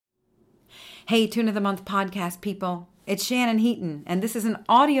Hey, Tune of the Month podcast people. It's Shannon Heaton, and this is an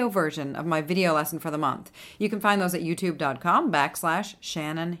audio version of my video lesson for the month. You can find those at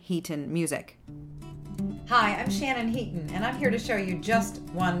youtube.com/Shannon Heaton Music. Hi, I'm Shannon Heaton, and I'm here to show you just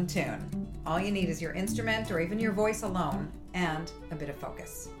one tune. All you need is your instrument or even your voice alone and a bit of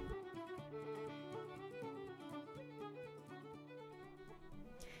focus.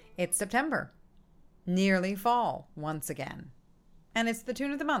 It's September, nearly fall once again, and it's the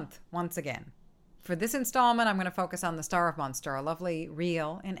tune of the month once again. For this installment, I'm going to focus on the Star of Munster, a lovely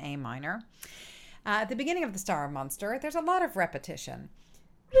reel in A minor. At the beginning of the Star of Munster, there's a lot of repetition.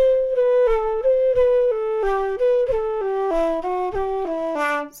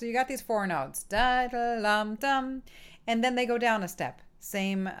 So you got these four notes, da-da-lum-dum, and then they go down a step.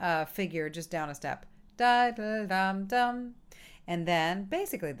 Same figure, just down a step, da-da-lum-dum, and then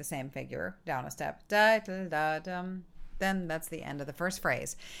basically the same figure, down a step, da-da-da-dum. Then that's the end of the first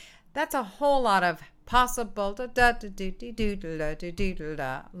phrase. That's a whole lot of possible, a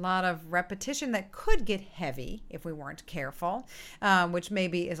lot of repetition that could get heavy if we weren't careful, which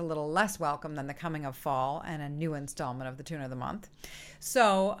maybe is a little less welcome than the coming of fall and a new installment of the Tune of the Month.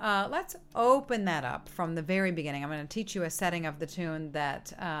 So let's open that up from the very beginning. I'm going to teach you a setting of the tune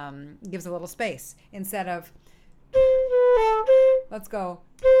that gives a little space. Instead of, let's go.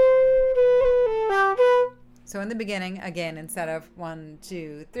 So in the beginning, again, instead of 1,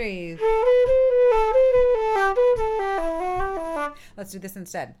 2, 3, let's do this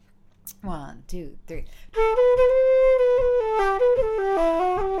instead. 1, 2, 3.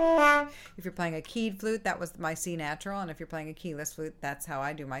 If you're playing a keyed flute, that was my C natural, and if you're playing a keyless flute, that's how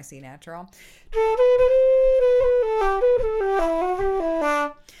I do my C natural.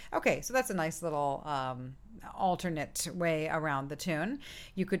 Okay, so that's a nice little alternate way around the tune.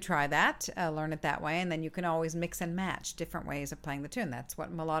 You could try that, learn it that way, and then you can always mix and match different ways of playing the tune. That's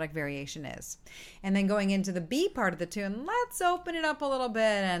what melodic variation is. And then going into the B part of the tune, let's open it up a little bit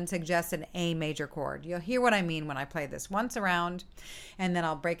and suggest an A major chord. You'll hear what I mean when I play this once around, and then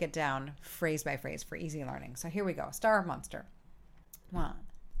I'll break it down phrase by phrase for easy learning. So here we go. Star of Munster. 1,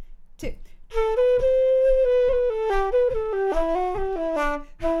 2.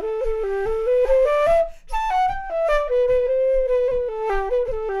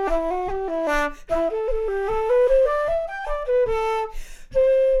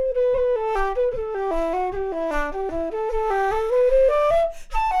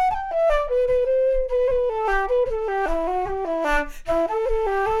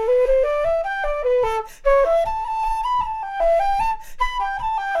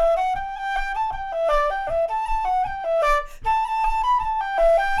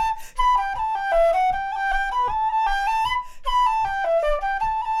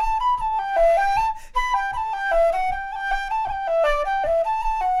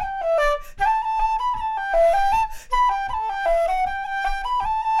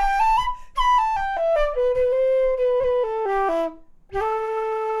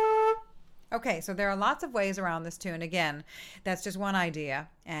 Okay, so there are lots of ways around this tune. Again, that's just one idea,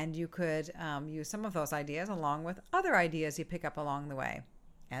 and you could use some of those ideas along with other ideas you pick up along the way.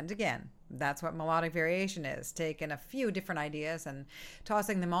 And again, that's what melodic variation is, taking a few different ideas and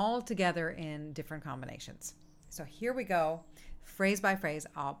tossing them all together in different combinations. So here we go, phrase by phrase.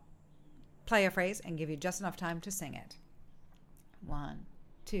 I'll play a phrase and give you just enough time to sing it. 1,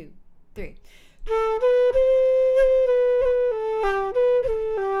 2, 3.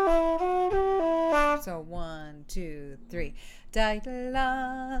 So 1, 2, 3. Da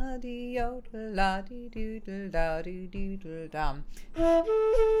la di o la di do da do do dum.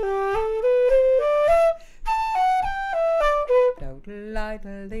 Do la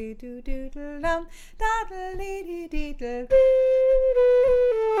di do do dum. Da li di di do.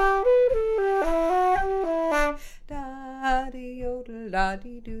 Da di o la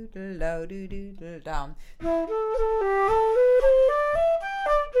di do la do do dum.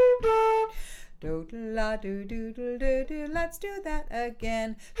 Do la do do do do do. Let's do that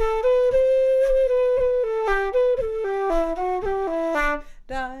again.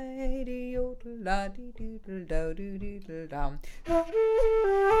 Da di o la di do do do do do dum.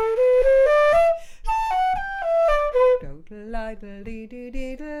 Do la di do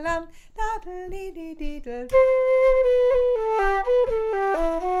do do dum. Da di di di do.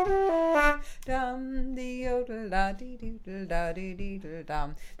 Dum di o la di do do da di di do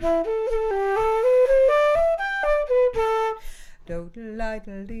dum.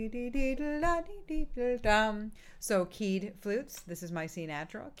 So keyed flutes, this is my C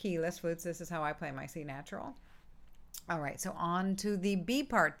natural. Keyless flutes, this is how I play my C natural. All right, so on to the B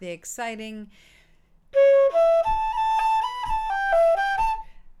part, the exciting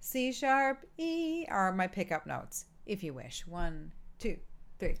C sharp, E are my pickup notes, if you wish. 1, 2,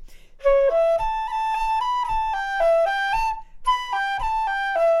 3.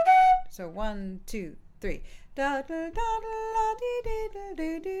 So 1, 2, 3. Da da da da dee dee da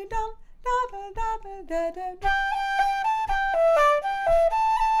doo doo dum. Da da da da da da.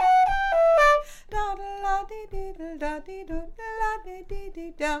 Da da la dee dee da dee doo la dee dee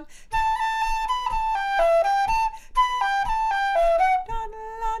dee dum. Da da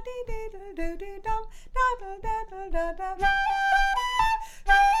la dee dee doo doo dum. Da da da da da da.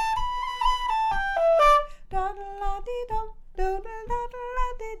 Da da la dee dum. Do da da la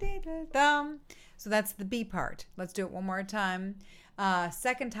dee dee dum. So that's the B part. Let's do it one more time.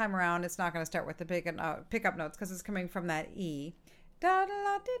 Second time around, it's not going to start with the pickup notes because it's coming from that E. Da da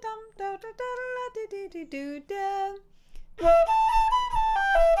la dee dum, da da da la dee dee dee doo dum.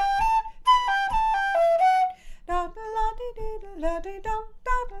 Da da la dee dee la dee dum,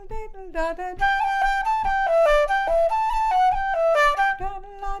 da da dee da da da. Da da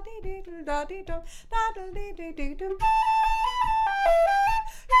la dee dee da dee dum, da da dee dee dee dum.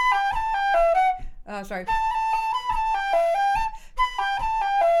 Sorry.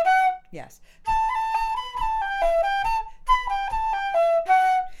 Yes.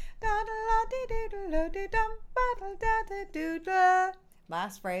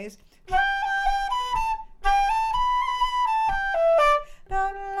 Last phrase.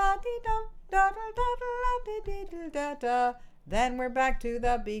 Then we're back to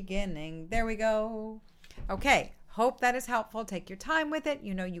the beginning. There we go. Okay. Hope that is helpful. Take your time with it.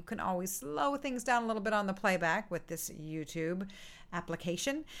 You know, you can always slow things down a little bit on the playback with this YouTube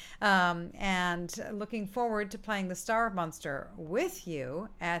application. And looking forward to playing the Star of Munster with you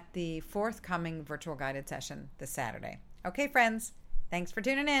at the forthcoming virtual guided session this Saturday. Okay, friends, thanks for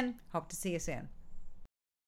tuning in. Hope to see you soon.